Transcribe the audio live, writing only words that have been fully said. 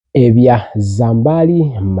Ebya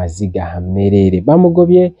Zambali Maziga merere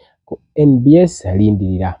bamugobye ku NBS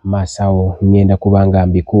lindirira masawo ngenda kubanga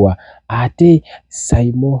mbikuwa ate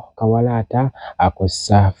Saymore Kawalata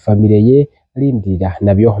akosa famire ye lindirira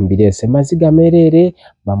nabyo mbirese Maziga merere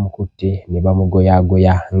bamukutte ne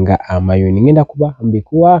bamugoyagoya nga amayuni ngenda kuba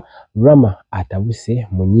mbikuwa Rama atabuse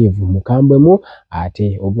munyivu mukambwemu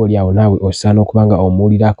ate oboli awo nawe osana okubanga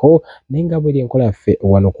omulirako nenga bweri enkola ffe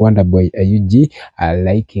wano ku Wonderboy UG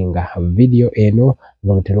likinga video eno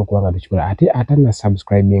nga butera okubanga tukikola ate atana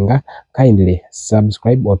subscribinga kindly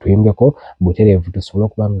subscribe otuyungeko buterevu tusobola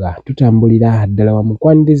okubanga tutambulira ddala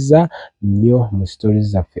wamukwandiza nnyo mu stories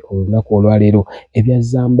zaffe olunaku olwaleero ebya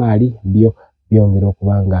Zambali byo byongera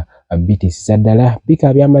okubanga bitisiza ddala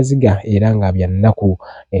bikabya Maziga era nga bya nnaku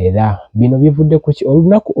era bino bivudde ku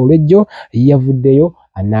olunaku olwejjo yavuddeyo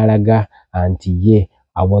analaga anti ye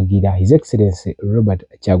awagira His Excellency Robert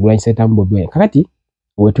Kyagulanyi Ssentamu Bobi Wine kakati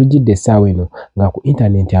wetujidde essaawa eno nga ku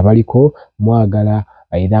internet abaliko mwagala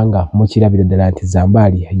era nga mukirabira ddala nti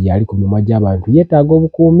Zambali yali ku mimwa gy'abantu yeetaaga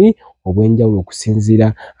obukuumi obw'enjawulo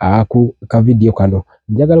okusinziira ku kavidiyo kano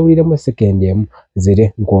njagala owuliremu sekendi emu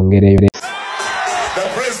nzire nkwongereyo. The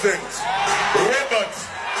President Robert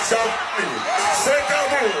Kyagulanyi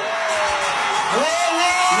Ssentamu.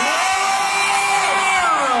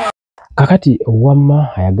 Kakati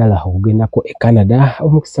wamma ayagala okugendako e Canada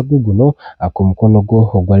omukisa guno ku mukono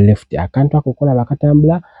gwo ogwa left akantu akokola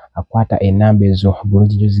bakatambula akwata enamba ezo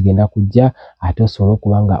bulungi zigenda kujja ate osobola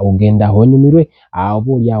okubanga ogenda onyumirwe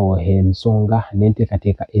oba oli awo ensonga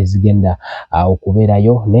n'enteekateeka ezigenda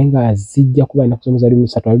okubeerayo nenga zijja kuba ina kusomesa luli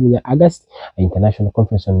 3 August International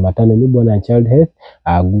Conference on Maternal, Newborn and Child Health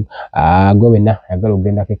gobena ayagala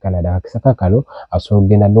okugendako e Canada akisaka kano asobola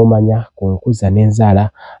okugenda n'omanya ku nkuza n'enzaala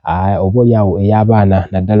oba oli awo ey'abaana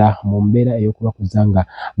naddala mu mbeera ey'okubakuza nga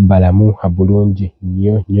balamu bulungi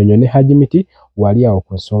nnyo nnyo ne Hajimiti wali awo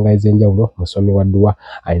ku nsonga ez'enjawulo musomi wa dduwa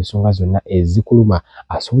ensonga zonna ezikuluma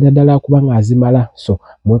asobola ddala okuba nga azimala so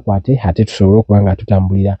mwekwate ate tusobole okuba nga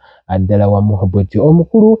tutambulira ddala wamu bwetyo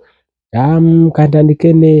omukulu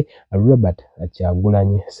kantandike ne Robert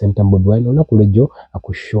Kyagulanyi Ssentamu Bobi Wine olunaku lwejjo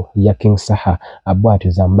ku show ya King Saha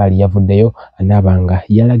bw'atyo Zambali yavuddeyo n'abanga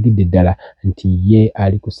yalagidde ddala nti ye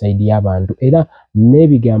ali ku sayidi y'abantu era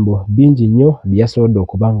n'ebigambo bingi nnyo byasobodde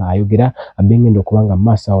okuba nga ayogera abengenda okuba nga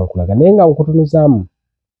maaso awo nkulaga naye nga okutunuzaamu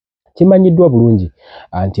kimanyiddwa bulungi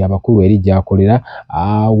nti abakulu eri gyakolera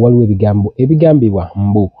waliwo ebigambo ebigambibwa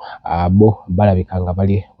mbu bo balabika nga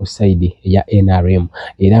bali ku sayidi ya NRM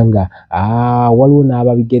era nga waliwo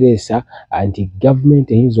n'ababigereesa nti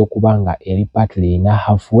gavumenti eyinza okuba nga eri partly na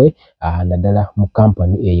halfway naddala mu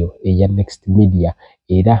kampani eyo eya Next Media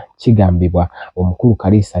era kigambibwa omukulu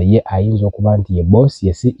Kalisa ye ayinza okuba nti ye boss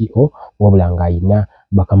ye CEO wabula nga ayina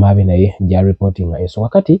bakamabe naye gya reporting ensonga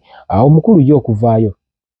kati omukulu ye okuvaayo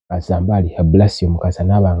Zambali bless omukasa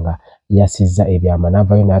n'abanga yasizza ebyama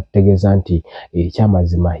n'avaayo n'ategeeza nti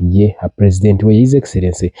ekyamazima ye president we His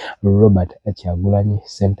Excellency Robert Kyagulanyi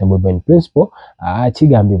Ssentamu Bobi Wine principal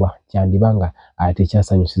kigambibwa kyandibanga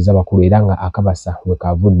tekyasanyusiza bakulu era nga akabasa we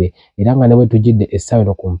kavudde era nga ne bwe tujidde essaawa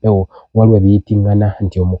eno ku mpewo waliwo ebiyitingana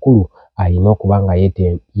nti omukulu ayina okuba nga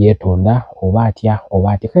yeetonda oba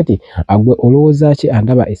atya kati agwe olowooza ki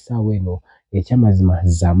andaba essaawa eno ekyamazima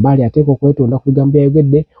Zambali ateeka okwetonda ku bigambo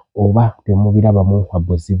byayogedde oba temubirabamu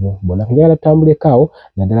buzibu bonna njagala tutambulekaawo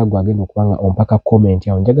naddala gwagenda okuba nga ompaka comment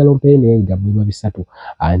awo njagala ompeere n'ebigambo biba bisatu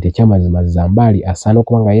nti ekyamazima Zambali asaana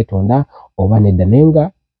okuba nga yeetonda oba nedda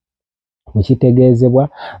nenga bwekitegeezebwa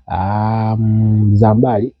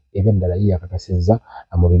Zambali ebyaddala ye yakakasizza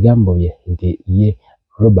mu bigambo bye nti ye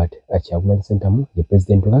Robert Kyagulanyi Ssentamu ye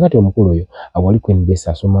president kakati omukulu oyo wali ku NBS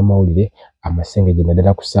asoma amawulire amasengege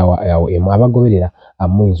naddala ku ssaawa awo emu abagoberera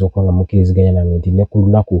muyinza okuba nga mukkiriziganya nange nti ne ku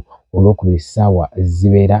lunaku olwokubiri ssaawa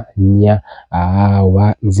zibeera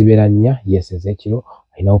nnya yes ez'ekiro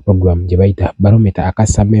alinawo program gye bayita barometa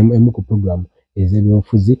akasama emu ku program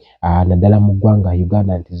ez'ebyobufuzi naddala mu ggwanga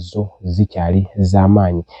Uganda nti zo zikyali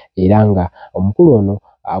z'amaanyi era nga omukulu ono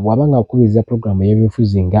bw'aba nga akubiriza program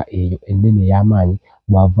y'ebyobufuzi nga eyo ennene ey'amaanyi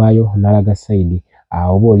bw'avaayo n'alaga sayidi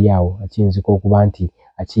oba oli awo akiyinzika okuba nti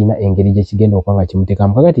akirina engeri gye kigenda okuba nga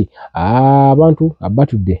kimuteekamu kakati abantu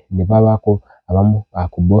batudde ne babaako abamu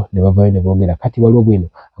kubo ne bavaayo ne boogera kati waliwo bwino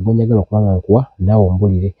agonjagala okuba nga nkuwa naawe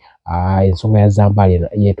ombulire ensonga ya Zambali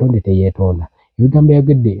yeetonde teyeetonda ebigambo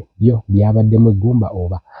yayogedde byo byabaddemu eggumba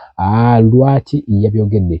oba lwaki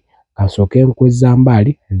yabyogedde kasooke nkuwe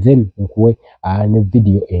Zambali then nkuwe ne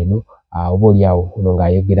video eno oba oli awo ono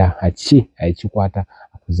ng'ayogera ki ekikwata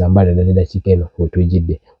ku Zambali ddala eddakiika eno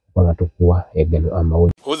wetujidde okuba nga tukuwa egano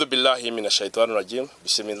amawulire. billahi minash shaitani rajim.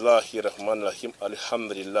 Bismillahir rahmanir rahim.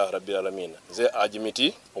 Alhamdulillah rabbil alamin. Ze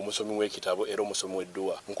ajimiti omusomi w'ekitabo era omusomi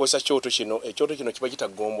w'edduwa. Nkosa kyoto kino ekyoto kino kiba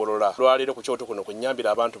kitagombolola. Lwaliro ku kyoto kuno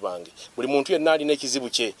kunyambira abantu bange. Buli muntu yenna alina ekizibu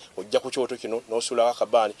kye ojja ku kyoto kino n'osula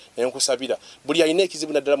akabani n'enkusabira. Buli alina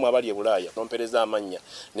ekizibu naddala mu abali e Bulaaya nompereza amanya.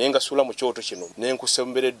 Nenga sula mu kyoto kino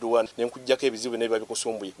n'enkusembera edduwa n'enkujjako ebizibu n'ebiba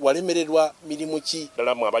bikusumbuye. Walemererwa mirimu ki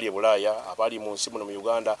ddala mu abali e Bulaaya abali mu nsi muno mu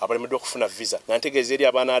Uganda abalemeddwa okufuna visa. Nantegeeza eri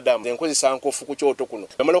abaana Adamu enkozesa nkofu ku kyoto kuno.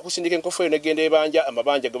 Bamala okusindika enkofu eyo negenda ebanja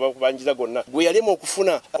amabanja ge bakubanjiza gonna. Gwe yalema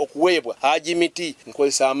okufuna okuweebwa ajimiti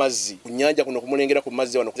nkozesa amazzi kunnyanja kuno kumulengera ku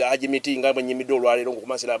mazzi wano ajimiti nga banyimidde olwaliro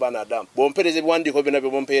ngokumasira abaana Adamu bompereza ebiwandiiko byonna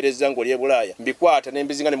bye bompereza ng'oli e Bulaaya mbikwata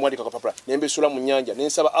n'embizinga ne mwandika kapapula n'embisula mu nnyanja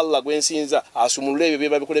n'ensaba Allah gwensinza asumulule ebyo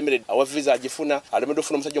byeba bikulemeredde awa visa agifuna alemedde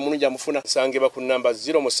ofuna omusajja omulungi amufuna sangeba ku namba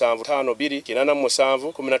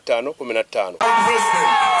 07528871515.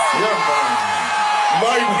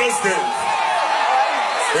 My president,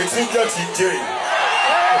 ekijja kijje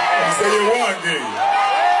nseye wange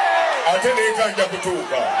ate nekanja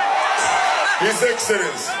kutuuka. His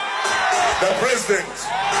Excellency, the President,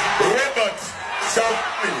 Robert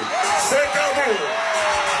Zambali, Sekamu.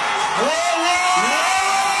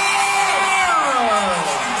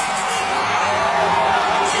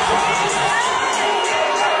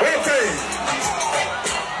 Okay.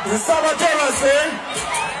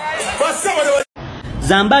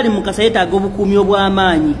 Zambali Mukasa yetaaga obukuumi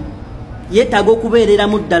obw'amaanyi, yetaaga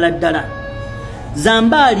okubeereramu ddala ddala.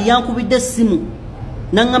 Zambali yankubidde essimu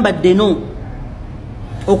n'aŋŋamba ddeno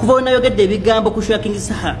okuva we nayogedde ebigambo ku King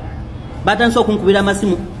Saha batandise okunkubira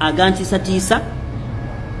amasimu agantiisatiisa,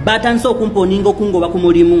 batandise okumponinga okungoba ku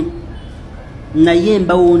mulimu. Naye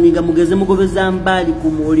mbawooninga mugeze mugobe Zambali ku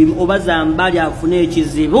mulimu oba Zambali afune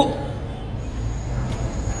ekizibu.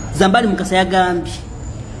 Zambali Mukasa yagambye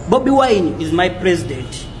Bobi Wine is my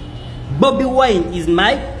president. Bobi Wine is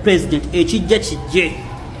my president. Ekijja kijje.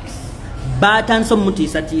 Batandise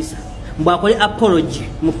omutiisatiisa mbwakole apology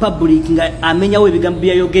mu public nga amenyawo ebigambo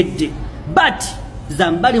byayogedde. But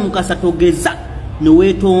Zambali Mukasa togeza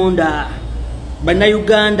noweetonda.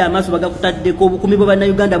 Bannayuganda amaaso bagakutaddeko obukumi bwe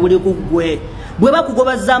bannayuganda buli ku ggwe. Bwe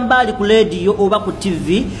bakugoba Zambali ku radio oba ku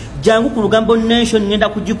TV jangu ku Lugambo Nation ngenda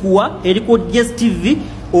kugikuwa eri ku Nbs TV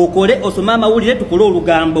okole osoma amawulire tukole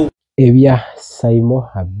olugambo. Ebya Saymore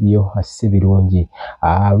abyo asibirungi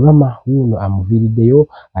Rama uno amuviriddeyo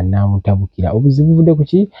anamutabukira obuzibu buvudde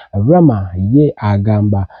kuki Rama ye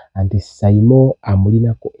agamba anti Saymore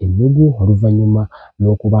amulinako ennugu oluvanyuma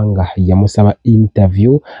n'okubanga yamusaba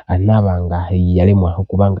interview anabanga yalemwa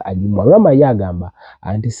okubanga ajimwa. Rama yagamba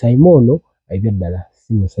anti Saymore no ebyaddala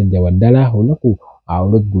si musajja wa ddala olunaku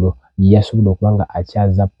olweggulo yasobodde okubanga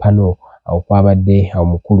akyaza pano okwabadde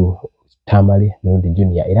omukulu Tamale Nondi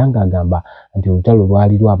Junior era ng'agamba nti olutalo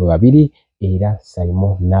lwali lwabo babiri era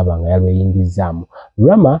Saymore n'abanga yalweyingizaamu.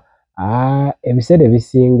 Rama ebiseera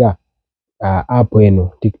ebisinga app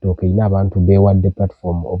eno TikTok erina abantu beewadde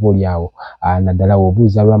platform oba oliawo naddala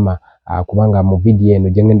wobuuza Rama kubanga mu vidiyo eno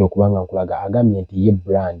gye ngenda okubanga nkulaga agambye nti ye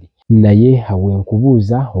brand naye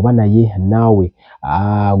wenkubuuza oba naye naawe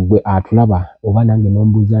gwe atulaba oba nange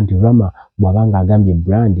n'ombuuza nti Rama bw'abanga agambye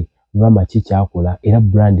brand Rama kikyakola era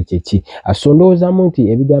brand kyeki asondoozamu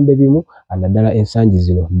nti ebigambo ebimu naddala ensangi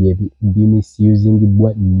zino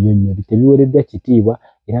bimisusingibwa nnyo nnyo tebiwereddwa kitiibwa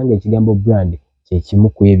era ng'ekigambo brand kyekimu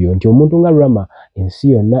ku ebyo nti omuntu nga Rama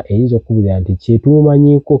ensi yonna eyinza okubulira nti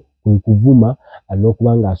kyetumumanyiiko kwe kuvuma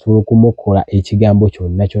n'okuba ng'asobola okumukola ekigambo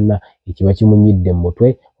kyonna kyonna ekiba kimunyidde mu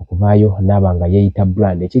mutwe okuvaayo n'abanga yeeyita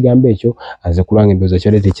brand. Ekigambo ekyo aze kulwanga endowooza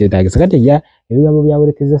kyole tekyetaagisa kati ya ebigambo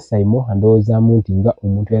byawerekeza Saymore ndowoozaamu nti nga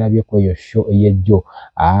omuntu erabye ku eyo show ey'ejjo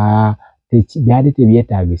byali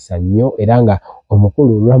tebyetaagisa nnyo era nga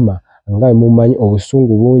omukulu Rama nga mumanyi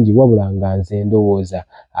obusungu bungi wabula nga nze ndowooza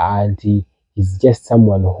nti is just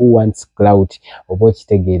someone who wants clout oba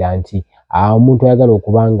okitegeera nti omuntu ayagala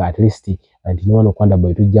okubanga at least anti ne wano Kwanda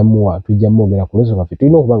Boy tujjamu ogera ku leso kaffe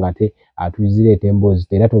tulina okuba nga ate tuzireeta emboozi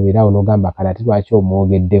era tobeeraawo n'ogamba kale ate lwaki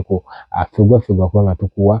omwogeddeko ffegwa kuba nga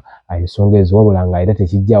tukuwa ensonga ezo wabula nga era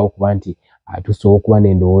tekijjaawo kuba nti tusobola okuba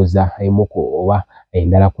n'endowooza emuko oba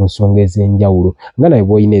endala ku nsonga ez'enjawulo nga naye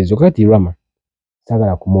bw'olina ezo kati Rama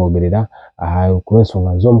saagala kumwogerera ku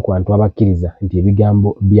nsonga z'omu ku bantu abakkiriza nti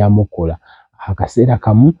ebigambo byamukola akaseera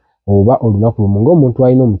kamu oba olunaku lumu ng'omuntu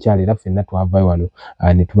alina omukyala era ffenna twavaayo wano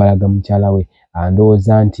ne tubalaga mukyala we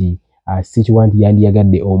ndowooza nti sikiwa nti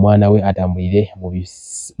yandiyagadde omwana we atambulire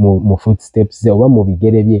mu footsteps ze oba mu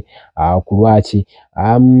bigere bye ku lwaki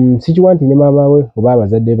sikiwa nti ne maama we oba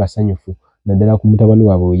abazadde be basanyufu naddala ku mutabani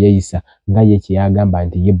waabwe we yeeyisa nga ye kye yagamba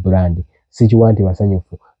nti ye brand sikiwa nti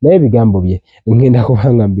basanyufu naye ebigambo bye ngenda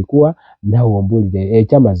kubanga mbikuwa nawe ombulire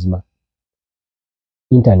ekyamazima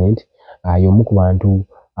internet y'omu ku bantu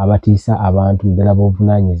abatiisa abantu ddala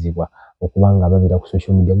b'obuvunaanyizibwa okubanga babira ku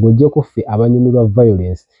social media gw'oggyeko ffe abanyumirwa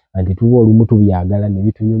violence anti tuba olumu tubyagala ne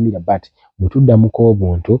bitunyumira but bwe tuddamuko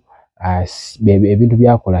obuntu ebintu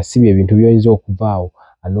byakola si bye bintu by'oyinza okuvaawo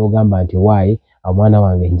n'ogamba nti waayi omwana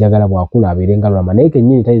wange njagala bw'akula abeerenga Rama naye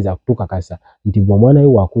kennyini tayinza kutukakasa nti bwe omwana we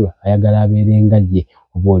bw'akula ayagala abeerenga ye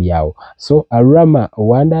oba oliawo so Rama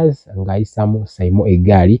wonders ng'ayisamu Saymore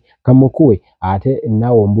eggaali kamukuwe ate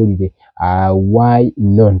naawe ombulire why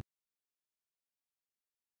not.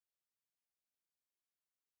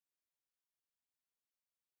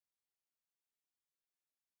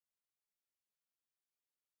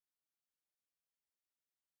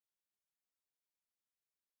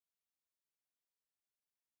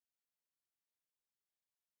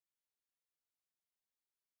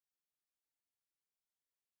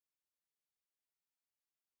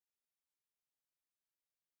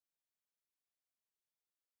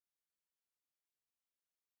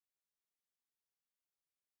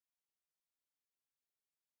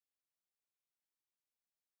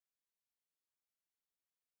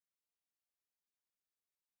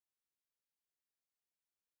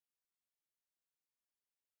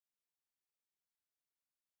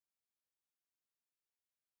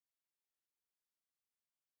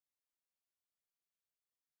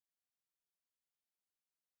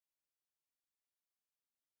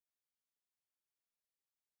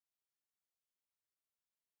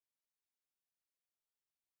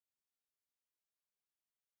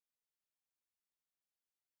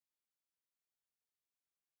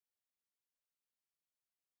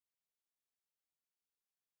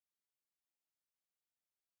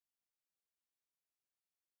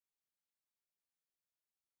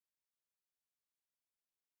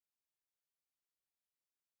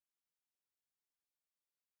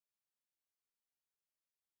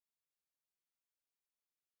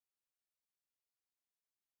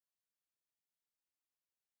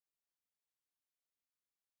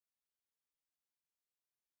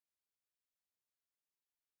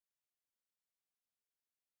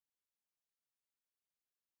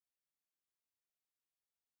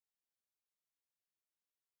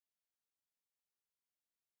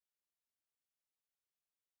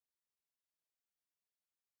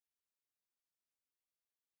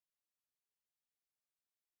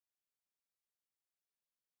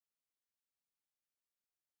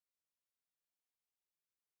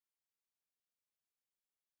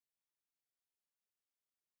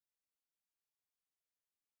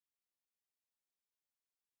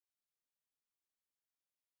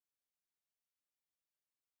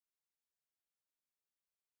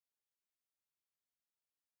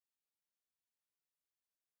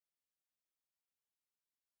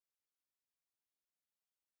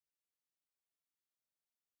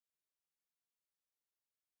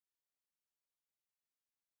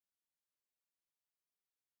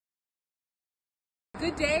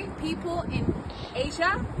 Good day, people in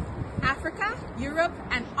Asia, Africa, Europe,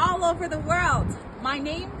 and all over the world. My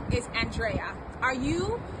name is Andrea. Are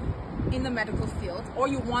you in the medical field or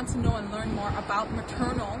you want to know and learn more about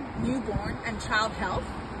maternal, newborn, and child health?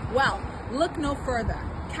 Well, look no further.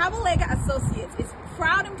 Kabalega Associates is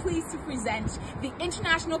proud and pleased to present the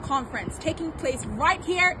international conference taking place right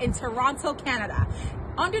here in Toronto, Canada,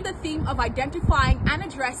 under the theme of identifying and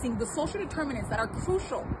addressing the social determinants that are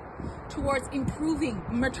crucial towards improving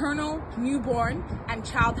maternal, newborn, and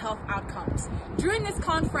child health outcomes. During this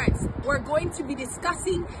conference, we're going to be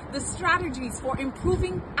discussing the strategies for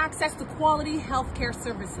improving access to quality healthcare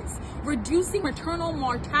services, reducing maternal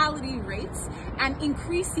mortality rates, and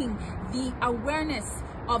increasing the awareness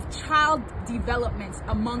of child development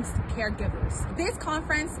amongst caregivers. This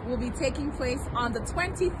conference will be taking place on the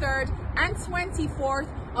 23rd and 24th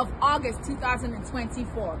of August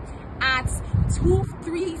 2024 at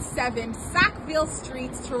 237 Sackville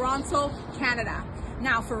Street, Toronto, Canada.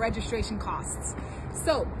 Now for registration costs.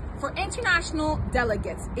 So for international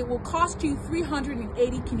delegates, it will cost you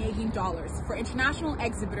 380 Canadian dollars. For international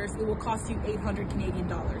exhibitors, it will cost you 800 Canadian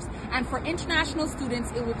dollars. And for international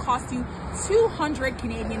students, it will cost you 200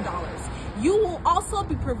 Canadian dollars. You will also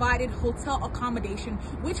be provided hotel accommodation,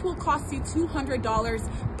 which will cost you $200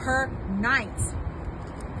 per night.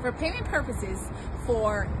 For payment purposes,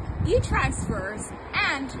 for e-transfers,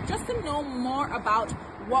 and just to know more about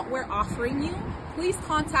what we're offering you, please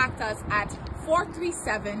contact us at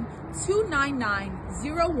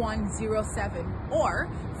 437-299-0107 or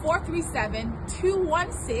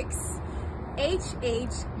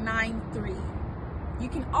 437-216-HH93. You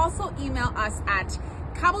can also email us at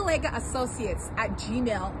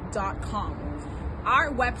kabalegaAssociates@gmail.com.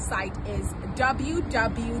 Our website is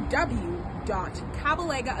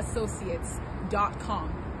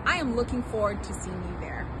www.kabalegaAssociates.com. I am looking forward to seeing you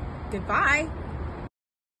there. Goodbye.